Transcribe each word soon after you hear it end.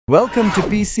Welcome to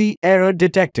PC Error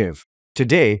Detective.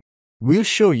 Today, we'll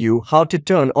show you how to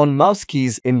turn on mouse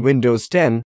keys in Windows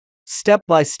 10, step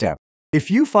by step. If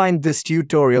you find this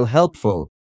tutorial helpful,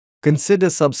 consider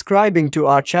subscribing to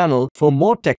our channel for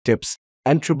more tech tips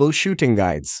and troubleshooting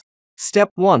guides.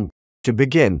 Step 1. To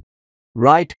begin,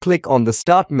 right-click on the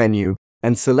Start menu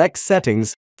and select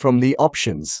Settings from the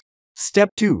options. Step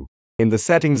 2. In the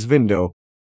Settings window,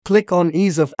 click on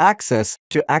Ease of Access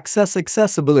to access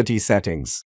accessibility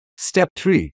settings. Step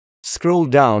 3. Scroll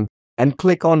down and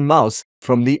click on Mouse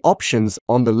from the options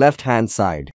on the left-hand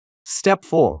side. Step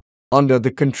 4. Under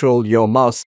the Control Your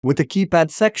Mouse with a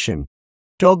Keypad section,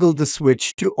 toggle the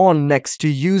switch to On next to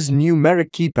Use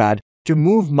numeric keypad to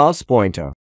move mouse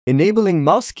pointer. Enabling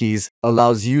mouse keys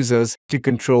allows users to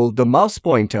control the mouse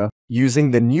pointer using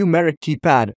the numeric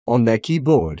keypad on their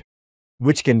keyboard,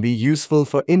 which can be useful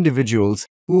for individuals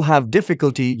who have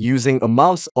difficulty using a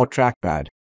mouse or trackpad.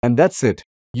 And that's it.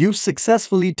 You've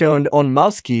successfully turned on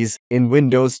mouse keys in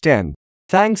Windows 10.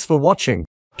 Thanks for watching.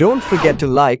 Don't forget to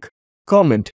like,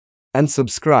 comment, and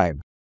subscribe.